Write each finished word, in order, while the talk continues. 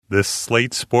This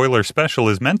Slate spoiler special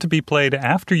is meant to be played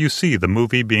after you see the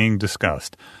movie being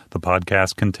discussed. The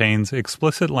podcast contains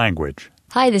explicit language.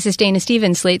 Hi, this is Dana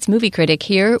Stevens, Slate's movie critic,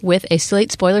 here with a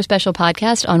Slate spoiler special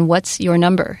podcast on What's Your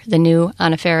Number, the new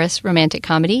Anna Faris romantic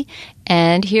comedy.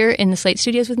 And here in the Slate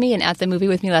studios with me and at the movie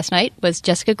with me last night was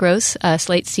Jessica Gross,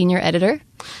 Slate's senior editor.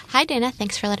 Hi, Dana.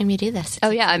 Thanks for letting me do this.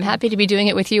 Oh, yeah. I'm happy to be doing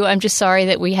it with you. I'm just sorry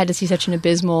that we had to see such an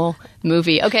abysmal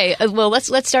movie. Okay. Well,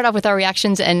 let's start off with our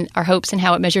reactions and our hopes and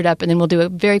how it measured up, and then we'll do a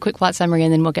very quick plot summary,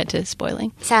 and then we'll get to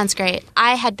spoiling. Sounds great.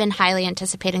 I had been highly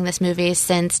anticipating this movie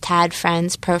since Tad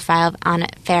Friend's profile of Anna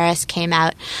Faris came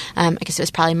out. I guess it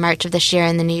was probably March of this year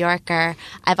in The New Yorker.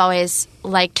 I've always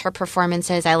liked her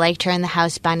performances. I liked her in The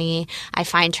House Bunny. I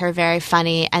find her very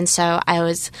funny. And so I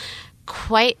was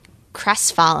quite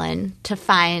crestfallen to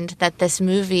find that this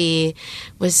movie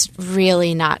was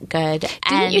really not good.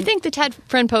 Didn't you think the Tad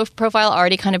Friend profile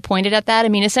already kind of pointed at that? I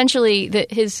mean, essentially,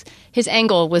 his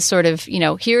angle was sort of,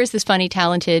 here is this funny,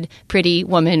 talented, pretty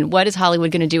woman. What is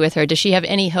Hollywood going to do with her? Does she have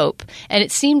any hope? And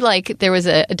it seemed like there was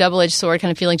a double-edged sword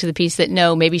kind of feeling to the piece that,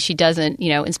 no, maybe she doesn't,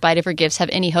 in spite of her gifts, have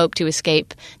any hope to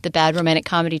escape the bad romantic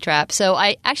comedy trap. So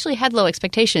I actually had low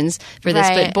expectations for this.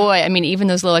 Right. But boy, I mean, even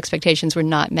those low expectations were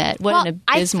not met. What an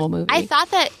abysmal movie. I thought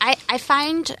that I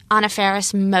find Anna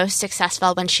Faris most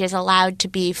successful when she is allowed to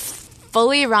be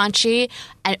fully raunchy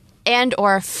and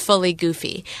or fully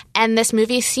goofy. And this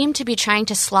movie seemed to be trying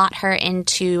to slot her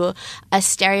into a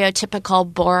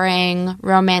stereotypical, boring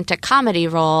romantic comedy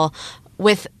role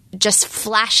with just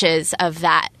flashes of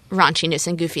that raunchiness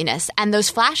and goofiness. And those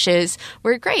flashes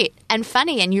were great and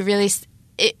funny, and you really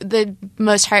the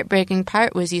most heartbreaking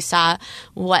part was you saw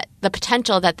what the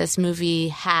potential that this movie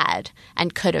had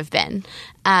and could have been.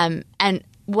 And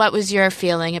what was your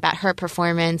feeling about her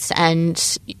performance?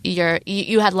 And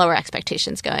you had lower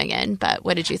expectations going in, but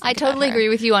what did you think? I totally agree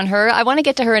with you on her. I want to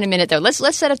get to her in a minute, though. Let's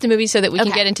set up the movie so that we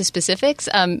can get into specifics.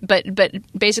 But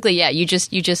basically, yeah, you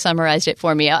just summarized it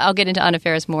for me. I'll get into Anna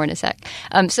Faris more in a sec.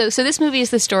 So this movie is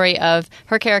the story of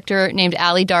her character named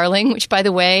Allie Darling, which, by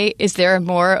the way, is there a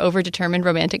more overdetermined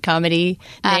romantic comedy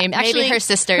name? Actually, maybe her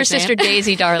sister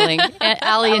Daisy Darling,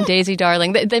 Allie and Daisy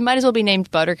Darling. They might as well be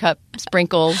named Buttercup,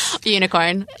 Sprinkles,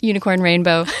 Unicorn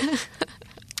Rainbow.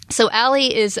 So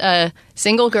Allie is a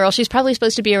single girl. She's probably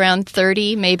supposed to be around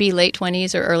 30, maybe late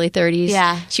 20s or early 30s.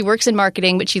 Yeah. She works in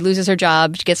marketing, but she loses her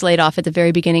job. She gets laid off at the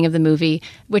very beginning of the movie,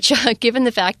 which, given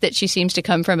the fact that she seems to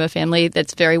come from a family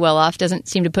that's very well off, doesn't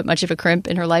seem to put much of a crimp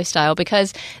in her lifestyle,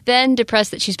 because then,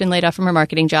 depressed that she's been laid off from her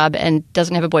marketing job and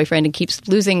doesn't have a boyfriend and keeps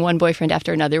losing one boyfriend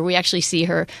after another. We actually see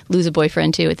her lose a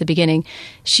boyfriend, too, at the beginning.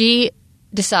 She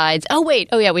decides, we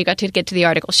got to get to the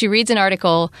article. She reads an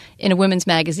article in a women's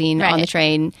magazine on the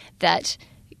train that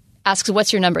asks,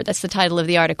 "What's your number?" That's the title of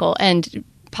the article, and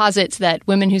posits that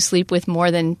women who sleep with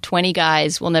more than 20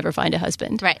 guys will never find a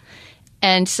husband. Right.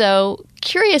 And so,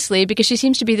 curiously, because she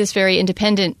seems to be this very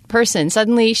independent person,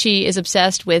 suddenly she is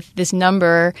obsessed with this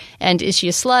number, and is she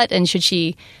a slut, and should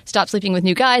she stop sleeping with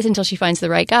new guys until she finds the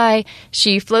right guy?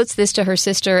 She floats this to her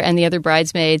sister and the other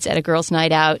bridesmaids at a girls'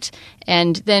 night out,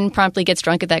 and then promptly gets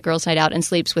drunk at that girls' night out and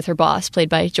sleeps with her boss, played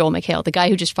by Joel McHale, the guy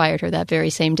who just fired her that very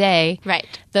same day. Right.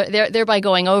 Thereby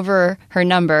going over her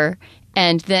number,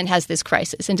 and then has this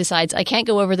crisis and decides, I can't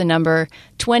go over the number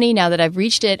 20 now that I've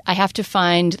reached it. I have to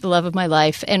find the love of my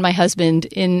life and my husband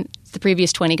in the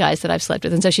previous 20 guys that I've slept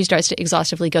with. And so she starts to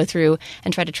exhaustively go through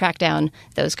and try to track down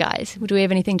those guys. Do we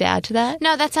have anything to add to that?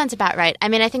 No, that sounds about right. I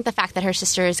mean, I think the fact that her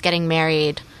sister is getting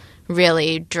married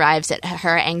really drives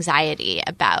her anxiety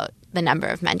about the number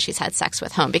of men she's had sex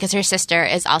with home, because her sister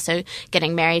is also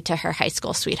getting married to her high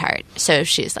school sweetheart. So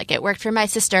she's like, it worked for my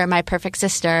sister, my perfect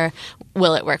sister.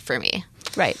 Will it work for me?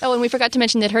 Right. Oh, and we forgot to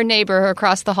mention that her neighbor, her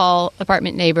across-the-hall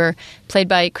apartment neighbor, played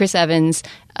by Chris Evans,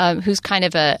 who's kind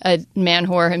of a man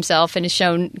whore himself and is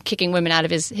shown kicking women out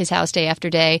of his house day after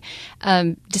day,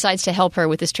 decides to help her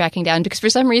with this tracking down, because for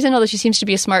some reason, although she seems to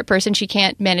be a smart person, she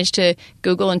can't manage to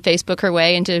Google and Facebook her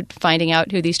way into finding out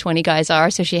who these 20 guys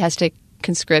are, so she has to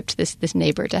conscript this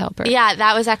neighbor to help her. Yeah,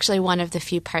 that was actually one of the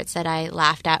few parts that I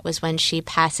laughed at, was when she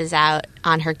passes out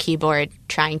on her keyboard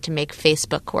trying to make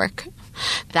Facebook work.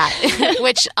 That,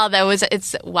 which, although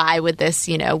it's why would this,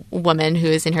 woman who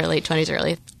is in her late 20s,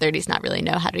 early 30s not really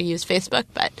know how to use Facebook?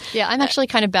 But yeah, I'm actually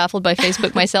kind of baffled by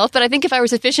Facebook myself. But I think if I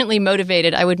was sufficiently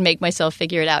motivated, I would make myself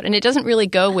figure it out. And it doesn't really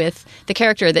go with the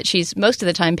character that she's most of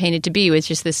the time painted to be,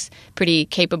 which is this pretty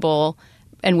capable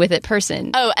and with it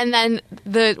person. Oh, and then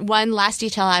the one last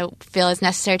detail I feel is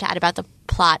necessary to add about the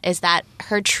plot is that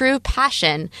her true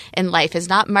passion in life is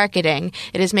not marketing.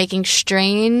 It is making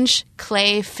strange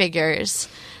clay figures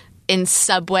in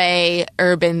subway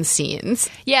urban scenes.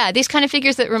 Yeah, these kind of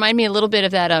figures that remind me a little bit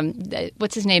of that,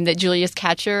 what's his name, that Julius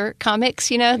Catcher comics,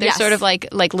 They're Yes. sort of like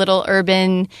little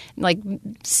urban, like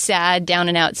sad, down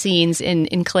and out scenes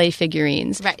in clay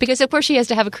figurines. Right. Because, of course, she has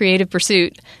to have a creative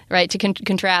pursuit, right, to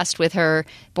contrast with her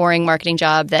boring marketing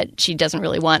job that she doesn't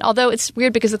really want. Although it's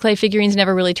weird because the clay figurines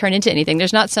never really turn into anything.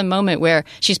 There's not some moment where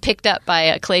she's picked up by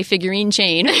a clay figurine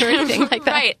chain or anything like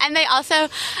that. Right. And they also,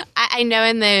 I know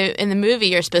in the movie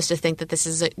you're supposed to think that this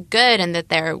is good and that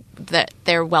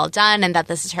they're well done and that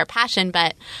this is her passion,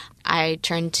 but I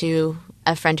turned to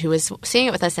a friend who was seeing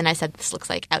it with us and I said, this looks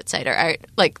like outsider art.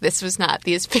 Like, this was not,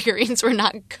 these figurines were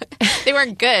not good. They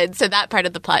weren't good. So that part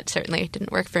of the plot certainly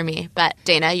didn't work for me. But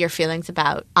Dana, your feelings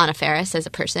about Anna Faris as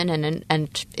a person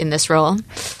and in this role?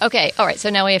 Okay. All right. So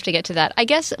now we have to get to that. I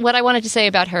guess what I wanted to say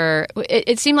about her,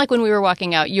 it seemed like when we were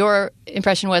walking out, your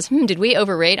impression was, did we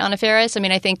overrate Anna Faris? I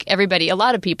mean, I think everybody, a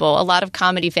lot of people, a lot of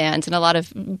comedy fans and a lot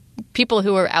of people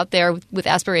who are out there with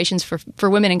aspirations for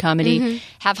women in comedy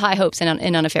have high hopes in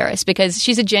Anna Faris because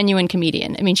she's a genuine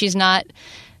comedian. I mean, she's not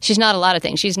a lot of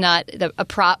things. She's not a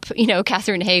prop,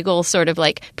 Katherine Hagel sort of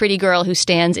like pretty girl who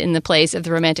stands in the place of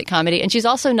the romantic comedy. And she's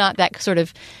also not that sort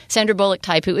of Sandra Bullock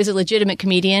type who is a legitimate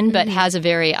comedian but has a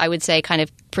very, I would say, kind of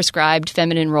prescribed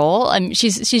feminine role.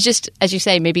 She's just, as you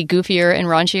say, maybe goofier and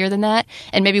raunchier than that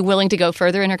and maybe willing to go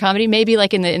further in her comedy, maybe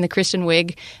like in the Kristen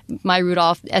Wiig, Maya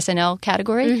Rudolph SNL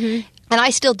category. And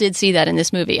I still did see that in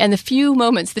this movie. And the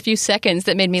few seconds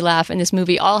that made me laugh in this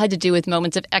movie all had to do with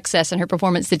moments of excess in her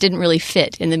performance that didn't really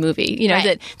fit in the movie.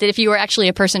 Right. That if you were actually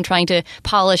a person trying to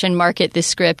polish and market this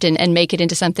script and make it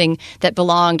into something that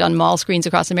belonged on mall screens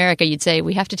across America, you'd say,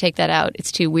 we have to take that out.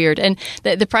 It's too weird. And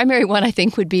the primary one, I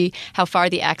think, would be how far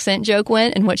the accent joke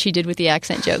went and what she did with the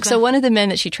accent joke. So one of the men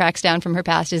that she tracks down from her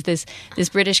past is this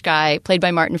British guy played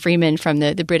by Martin Freeman from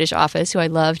the British Office, who I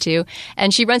love too.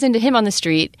 And she runs into him on the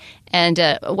street and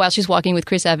while she's walking with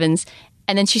Chris Evans.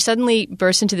 And then she suddenly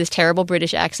bursts into this terrible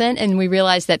British accent, and we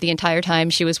realize that the entire time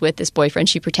she was with this boyfriend,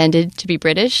 she pretended to be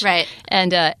British. Right.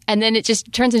 And then it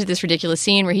just turns into this ridiculous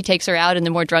scene where he takes her out, and the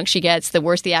more drunk she gets, the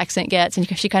worse the accent gets,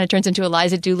 and she kind of turns into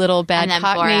Eliza Doolittle, bad and then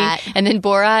Cockney, Borat. and then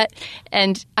Borat.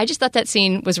 And I just thought that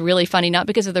scene was really funny, not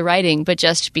because of the writing, but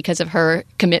just because of her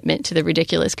commitment to the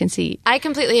ridiculous conceit. I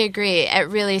completely agree. It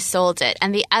really sold it.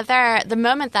 And the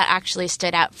moment that actually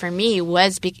stood out for me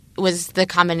was the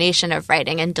combination of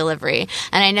writing and delivery.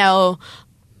 And I know,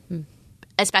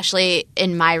 especially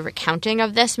in my recounting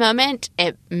of this moment,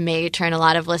 it may turn a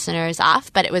lot of listeners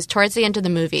off, but it was towards the end of the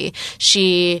movie.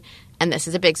 And this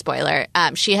is a big spoiler,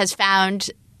 she has found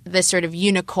this sort of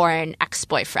unicorn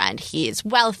ex-boyfriend. He's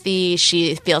wealthy.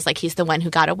 She feels like he's the one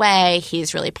who got away.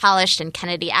 He's really polished and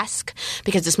Kennedy-esque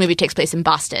because this movie takes place in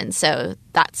Boston. So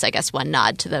that's, I guess, one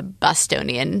nod to the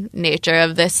Bostonian nature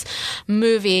of this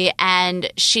movie.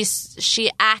 And she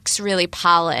acts really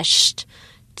polished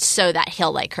so that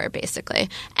he'll like her, basically.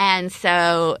 And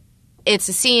so it's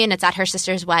a scene. It's at her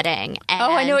sister's wedding. And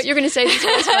I know what you're going to say. This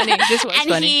was funny. This was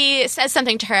funny. And he says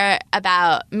something to her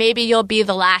about maybe you'll be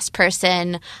the last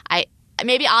person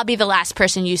maybe I'll be the last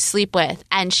person you sleep with.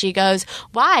 And she goes,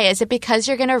 why? Is it because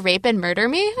you're going to rape and murder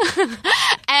me?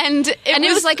 And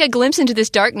it was like a glimpse into this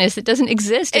darkness that doesn't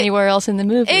exist anywhere else in the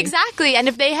movie. Exactly. And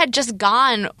if they had just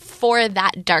gone for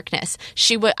that darkness,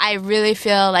 I really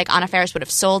feel like Anna Faris would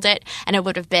have sold it, and it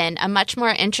would have been a much more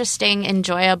interesting,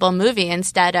 enjoyable movie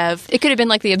instead of... It could have been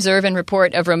like the Observe and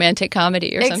Report of romantic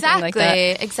comedy or something like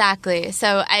that. Exactly.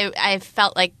 So I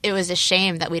felt like it was a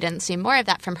shame that we didn't see more of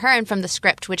that from her and from the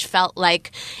script, which felt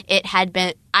like it had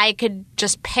been... I could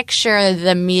just picture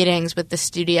the meetings with the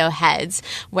studio heads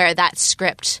where that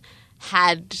script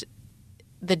had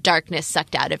the darkness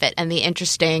sucked out of it and the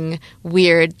interesting,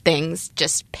 weird things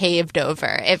just paved over.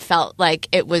 It felt like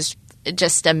it was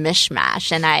just a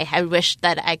mishmash, and I wish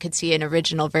that I could see an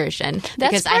original version.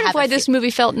 That's part of why this movie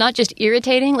felt not just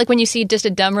irritating. Like when you see just a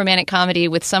dumb romantic comedy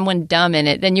with someone dumb in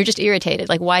it, then you're just irritated.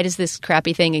 Like, why does this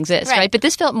crappy thing exist, right? But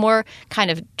this felt more kind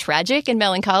of tragic and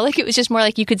melancholic. It was just more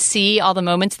like you could see all the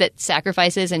moments that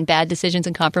sacrifices and bad decisions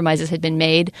and compromises had been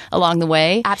made along the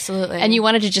way. Absolutely. And you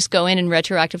wanted to just go in and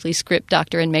retroactively script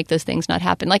doctor and make those things not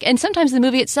happen. Like, and sometimes the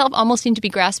movie itself almost seemed to be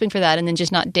grasping for that and then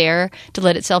just not dare to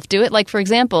let itself do it. Like, for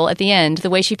example, at the end, the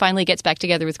way she finally gets back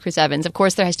together with Chris Evans, of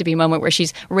course there has to be a moment where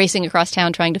she's racing across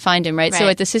town trying to find him, right? So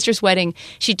at the sister's wedding,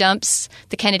 she dumps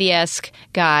the Kennedy-esque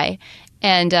guy,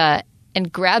 and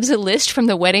and grabs a list from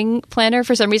the wedding planner.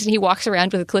 For some reason, he walks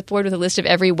around with a clipboard with a list of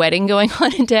every wedding going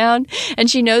on in town. And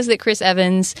she knows that Chris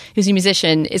Evans, who's a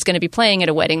musician, is going to be playing at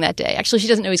a wedding that day. Actually, she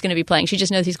doesn't know he's going to be playing. She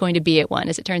just knows he's going to be at one.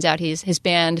 As it turns out, his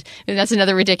band, and that's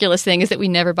another ridiculous thing, is that we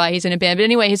never buy he's in a band. But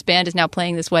anyway, his band is now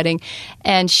playing this wedding.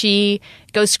 And she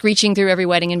goes screeching through every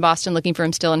wedding in Boston looking for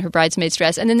him still in her bridesmaid's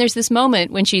dress. And then there's this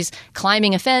moment when she's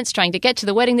climbing a fence trying to get to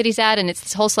the wedding that he's at, and it's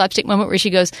this whole slapstick moment where she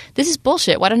goes, this is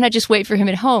bullshit. Why don't I just wait for him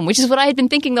at home? Which is what I had been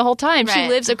thinking the whole time. Right. She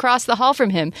lives across the hall from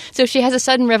him. So if she has a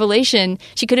sudden revelation,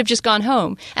 she could have just gone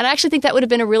home. And I actually think that would have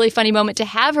been a really funny moment to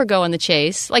have her go on the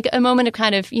chase, like a moment of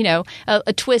kind of,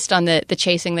 a twist on the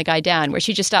chasing the guy down, where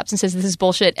she just stops and says, this is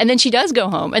bullshit. And then she does go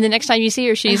home. And the next time you see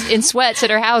her, she's in sweats at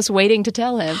her house waiting to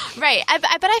tell him. Right.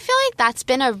 But I feel like that's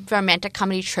been a romantic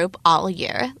comedy trope all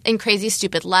year. In Crazy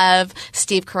Stupid Love,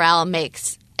 Steve Carell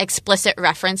makes explicit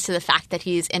reference to the fact that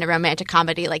he's in a romantic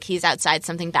comedy, like he's outside,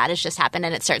 something bad has just happened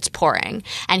and it starts pouring.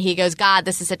 And he goes, God,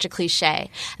 this is such a cliche.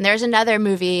 And there's another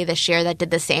movie this year that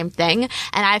did the same thing.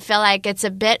 And I feel like it's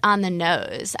a bit on the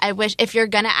nose. I wish if you're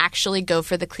going to actually go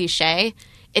for the cliche,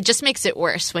 it just makes it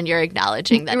worse when you're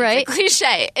acknowledging that it's a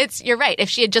cliche. You're right. If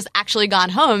she had just actually gone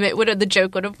home, the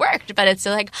joke would have worked. But it's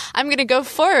like, I'm going to go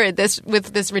forward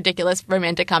with this ridiculous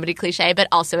romantic comedy cliche, but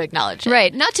also acknowledge it.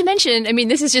 Right. Not to mention, I mean,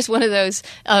 this is just one of those,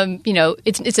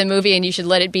 it's a movie and you should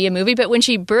let it be a movie. But when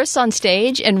she bursts on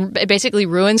stage and basically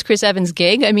ruins Chris Evans'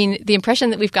 gig, I mean, the impression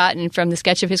that we've gotten from the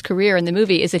sketch of his career in the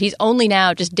movie is that he's only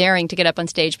now just daring to get up on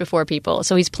stage before people.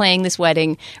 So he's playing this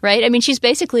wedding, right? I mean, she's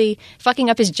basically fucking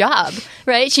up his job,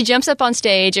 right? She jumps up on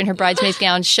stage in her bridesmaid's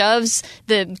gown, shoves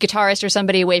the guitarist or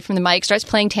somebody away from the mic, starts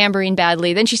playing tambourine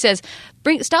badly. Then she says,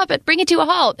 stop it, bring it to a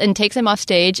halt, and takes him off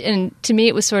stage. And to me,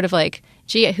 it was sort of like,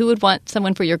 gee, who would want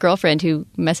someone for your girlfriend who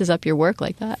messes up your work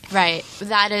like that? Right.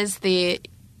 That is the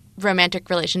romantic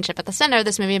relationship at the center of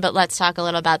this movie. But let's talk a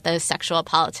little about the sexual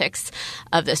politics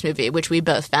of this movie, which we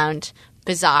both found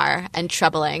bizarre and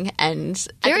troubling and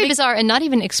very bizarre and not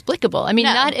even explicable. I mean,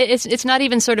 it's not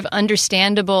even sort of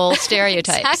understandable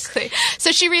stereotypes. Exactly.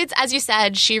 So she reads, as you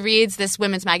said, this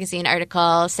women's magazine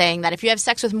article saying that if you have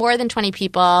sex with more than 20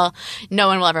 people, no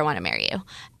one will ever want to marry you.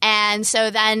 And so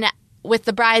then with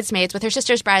the bridesmaids, with her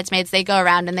sister's bridesmaids, they go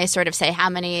around and they sort of say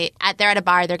they're at a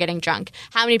bar, they're getting drunk,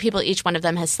 how many people each one of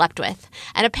them has slept with.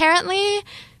 And apparently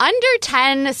under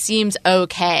 10 seems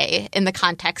okay in the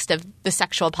context of the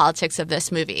sexual politics of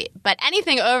this movie. But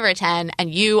anything over 10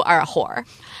 and you are a whore.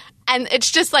 And it's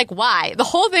just like, why? The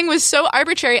whole thing was so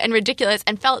arbitrary and ridiculous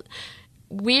and felt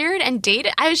weird and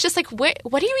dated. I was just like, what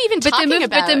are you even talking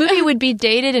about? But the movie would be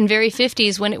dated in very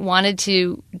 50s when it wanted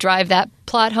to drive that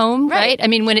plot home, right? I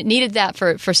mean, when it needed that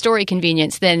for story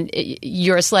convenience, then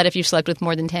you're a slut if you've slept with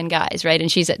more than 10 guys, right?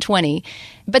 And she's at 20.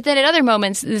 But then at other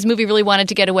moments, this movie really wanted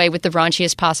to get away with the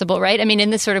raunchiest possible, right? I mean,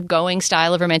 in this sort of going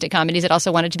style of romantic comedies, it also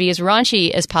wanted to be as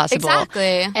raunchy as possible.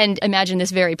 Exactly. And imagine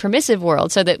this very permissive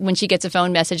world, so that when she gets a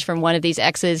phone message from one of these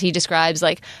exes, he describes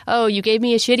like, oh, you gave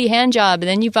me a shitty hand job and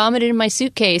then you vomited in my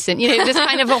suitcase. And, just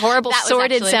kind of a horrible,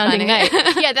 sordid sounding night.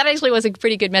 Yeah, that actually was a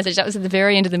pretty good message. That was at the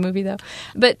very end of the movie, though.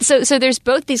 But so there's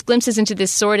both these glimpses into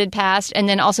this sordid past and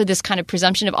then also this kind of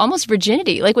presumption of almost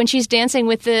virginity, like when she's dancing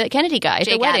with the Kennedy guy at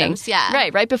the wedding. Adams, yeah.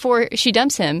 Right before she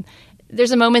dumps him.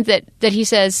 There's a moment that he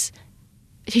says,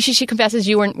 she confesses,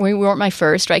 we weren't my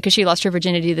first, right? Because she lost her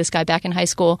virginity to this guy back in high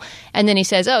school. And then he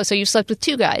says, oh, so you slept with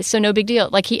 2 guys, so no big deal.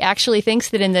 Like, he actually thinks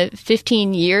that in the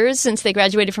 15 years since they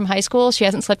graduated from high school, she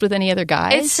hasn't slept with any other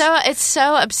guys. It's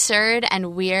so absurd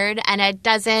and weird, and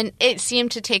it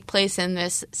seemed to take place in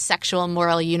this sexual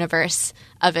moral universe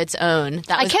of its own.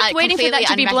 I kept waiting for that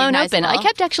to be blown open. I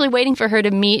kept actually waiting for her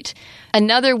to meet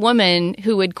another woman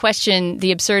who would question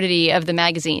the absurdity of the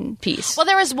magazine piece. Well,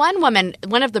 there was one woman,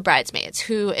 one of the bridesmaids,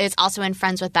 who is also in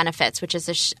Friends with Benefits, which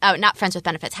is not Friends with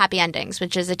Benefits, Happy Endings,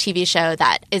 which is a TV show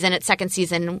that is in its 2nd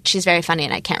season. She's very funny,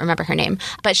 and I can't remember her name.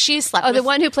 But she slept with... the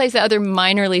one who plays the other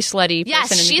minorly slutty person in the group.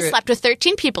 Yes, she slept with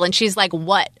 13 people, and she's like,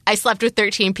 what? I slept with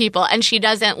 13 people. And she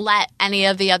doesn't let any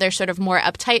of the other sort of more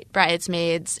uptight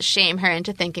bridesmaids shame her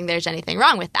into thinking there's anything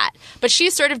wrong with that. But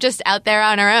she's sort of just out there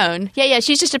on her own. Yeah,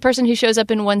 she's just a person who shows up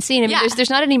in one scene. I mean, there's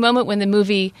not any moment when the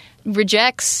movie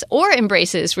rejects or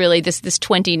embraces really this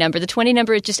 20 number. The 20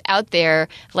 number is just out there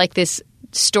like this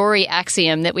story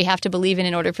axiom that we have to believe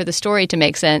in order for the story to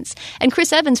make sense. And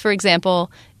Chris Evans, for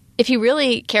example, if he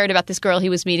really cared about this girl he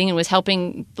was meeting and was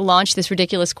helping launch this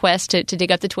ridiculous quest to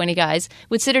dig up the 20 guys,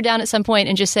 would sit her down at some point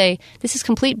and just say, this is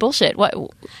complete bullshit. What?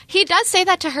 He does say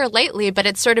that to her lately, but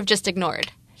it's sort of just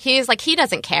ignored. He's like, he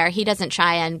doesn't care. He doesn't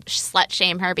try and slut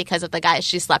shame her because of the guys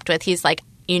she slept with. He's like,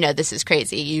 this is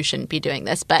crazy. You shouldn't be doing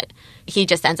this. But he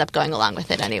just ends up going along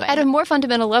with it anyway. At a more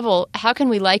fundamental level, how can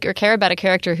we like or care about a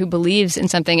character who believes in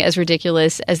something as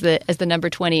ridiculous as the number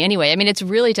 20 anyway? I mean, it's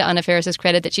really to Anna Faris's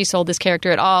credit that she sold this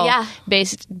character at all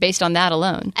based on that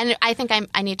alone. And I think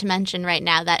I need to mention right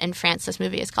now that in France, this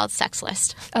movie is called Sex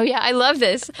List. Oh, yeah. I love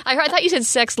this. I thought you said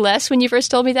sex less when you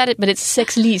first told me that, but it's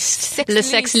sex list. Le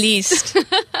sex list.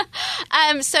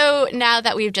 So now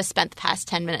that we've just spent the past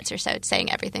 10 minutes or so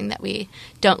saying everything that we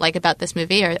don't like about this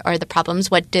movie or the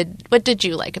problems, what did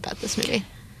you like about this movie?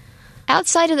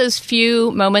 Outside of those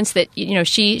few moments that,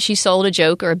 she sold a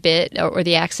joke or a bit or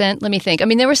the accent, let me think. I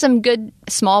mean, there were some good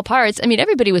small parts. I mean,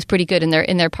 everybody was pretty good in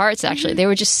their parts, actually. They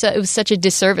were just it was such a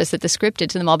disservice that the script did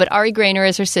to them all. But Ari Grainer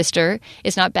as her sister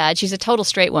is not bad. She's a total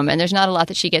straight woman. There's not a lot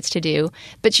that she gets to do,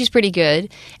 but she's pretty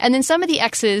good. And then some of the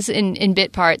exes in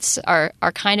bit parts are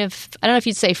kind of, I don't know if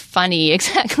you'd say funny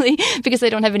exactly, because they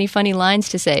don't have any funny lines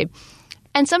to say.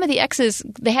 And some of the exes,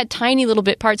 they had tiny little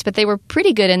bit parts, but they were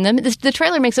pretty good in them. The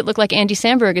trailer makes it look like Andy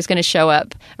Samberg is going to show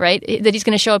up, right? That he's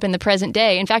going to show up in the present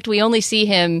day. In fact, we only see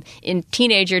him in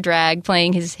teenager drag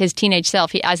playing his teenage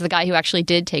self as the guy who actually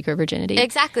did take her virginity.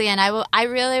 Exactly. And I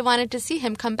really wanted to see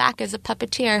him come back as a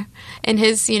puppeteer in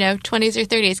his, 20s or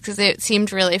 30s because it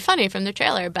seemed really funny from the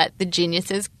trailer. But the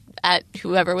geniuses at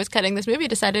whoever was cutting this movie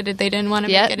decided that they didn't want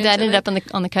to make it into that ended up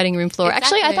on the cutting room floor.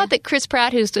 Exactly. Actually, I thought that Chris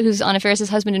Pratt, who's Anna Faris's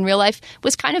husband in real life,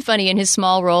 was kind of funny in his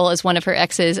small role as one of her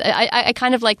exes. I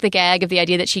kind of liked the gag of the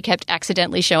idea that she kept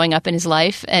accidentally showing up in his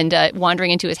life and wandering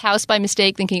into his house by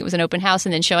mistake, thinking it was an open house,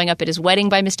 and then showing up at his wedding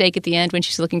by mistake at the end when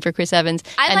she's looking for Chris Evans.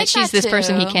 And that she's this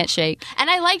person he can't shake. And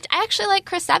I actually like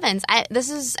Chris Evans.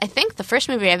 This is, I think, the first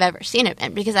movie I've ever seen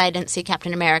it because I didn't see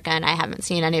Captain America and I haven't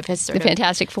seen any of his the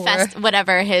Fantastic Four,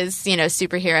 whatever his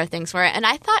superhero things were, and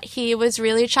I thought he was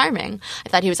really charming. I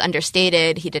thought he was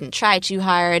understated. He didn't try too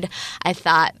hard. I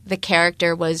thought the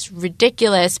character was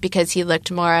ridiculous because he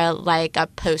looked more like a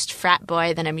post-frat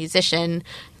boy than a musician.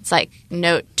 It's like,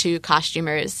 note to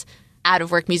costumers,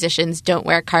 out-of-work musicians don't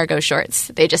wear cargo shorts.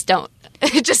 They just don't.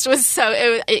 It just was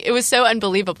it was so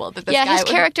unbelievable that this guy his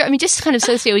character, I mean, just kind of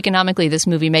socioeconomically, this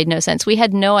movie made no sense. We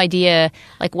had no idea,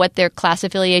 like, what their class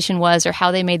affiliation was or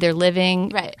how they made their living.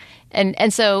 Right.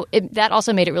 And so that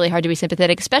also made it really hard to be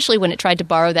sympathetic, especially when it tried to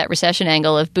borrow that recession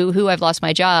angle of, boo-hoo, I've lost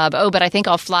my job. Oh, but I think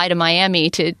I'll fly to Miami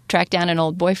to track down an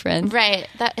old boyfriend. Right.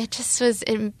 That it just was,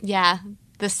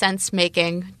 the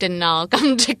sense-making didn't all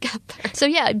come together.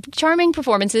 So, charming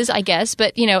performances, I guess,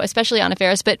 but, especially Anna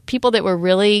Faris, but people that were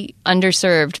really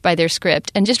underserved by their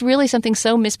script and just really something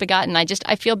so misbegotten.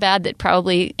 I feel bad that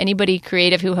probably anybody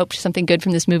creative who hoped something good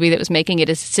from this movie that was making it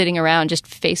is sitting around just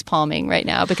face-palming right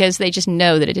now because they just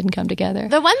know that it didn't come together.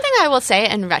 The one thing I will say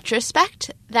in retrospect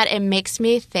that it makes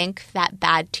me think that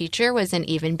Bad Teacher was an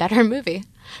even better movie.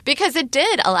 Because it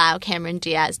did allow Cameron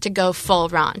Diaz to go full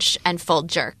raunch and full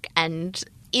jerk. And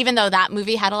even though that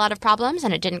movie had a lot of problems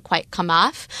and it didn't quite come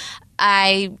off,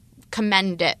 I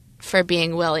commend it for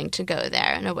being willing to go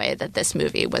there in a way that this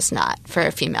movie was not for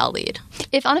a female lead.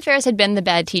 If Anna Faris had been the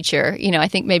bad teacher, I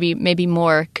think maybe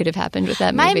more could have happened with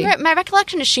that movie. My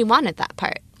recollection is she wanted that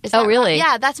part. Really?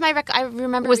 Yeah, that's my I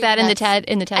remember. Was that in the Tad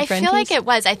Friend I feel piece? like it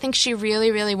was. I think she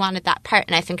really, really wanted that part,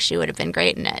 and I think she would have been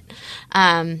great in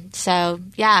it. So,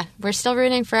 we're still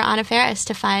rooting for Anna Faris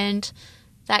to find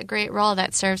that great role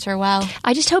that serves her well.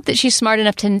 I just hope that she's smart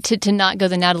enough to not go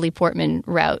the Natalie Portman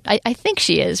route. I think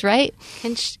she is, right?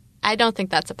 I don't think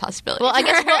that's a possibility. Well, I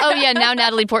guess. Now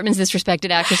Natalie Portman's this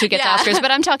respected actress who gets Oscars, but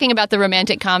I'm talking about the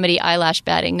romantic comedy eyelash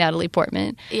batting Natalie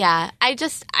Portman. Yeah, I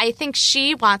think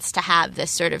she wants to have this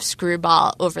sort of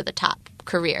screwball over the top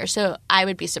career. So I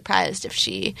would be surprised if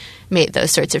she made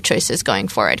those sorts of choices going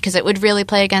forward because it would really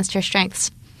play against her strengths.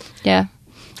 Yeah.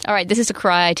 All right, this is a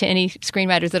cry to any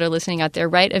screenwriters that are listening out there.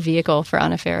 Write a vehicle for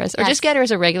Anna Faris. Or just get her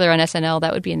as a regular on SNL.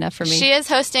 That would be enough for me. She is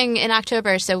hosting in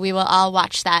October, so we will all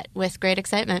watch that with great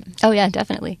excitement. Oh, yeah,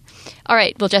 definitely. All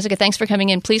right. Well, Jessica, thanks for coming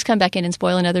in. Please come back in and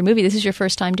spoil another movie. This is your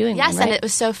first time doing one, right? Yes, and it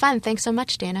was so fun. Thanks so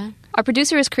much, Dana. Our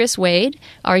producer is Chris Wade.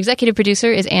 Our executive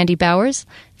producer is Andy Bowers.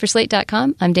 For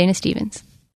Slate.com, I'm Dana Stevens.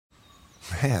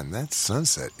 Man, that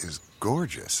sunset is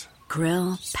gorgeous.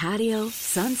 Grill, patio,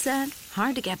 sunset.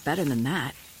 Hard to get better than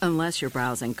that. Unless you're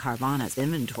browsing Carvana's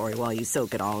inventory while you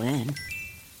soak it all in.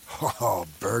 Oh,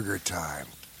 burger time.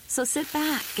 So sit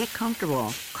back, get comfortable.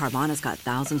 Carvana's got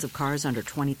thousands of cars under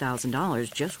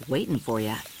 $20,000 just waiting for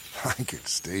you. I could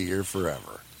stay here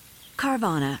forever.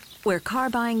 Carvana, where car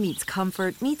buying meets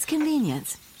comfort meets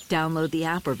convenience. Download the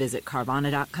app or visit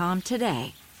Carvana.com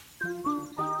today.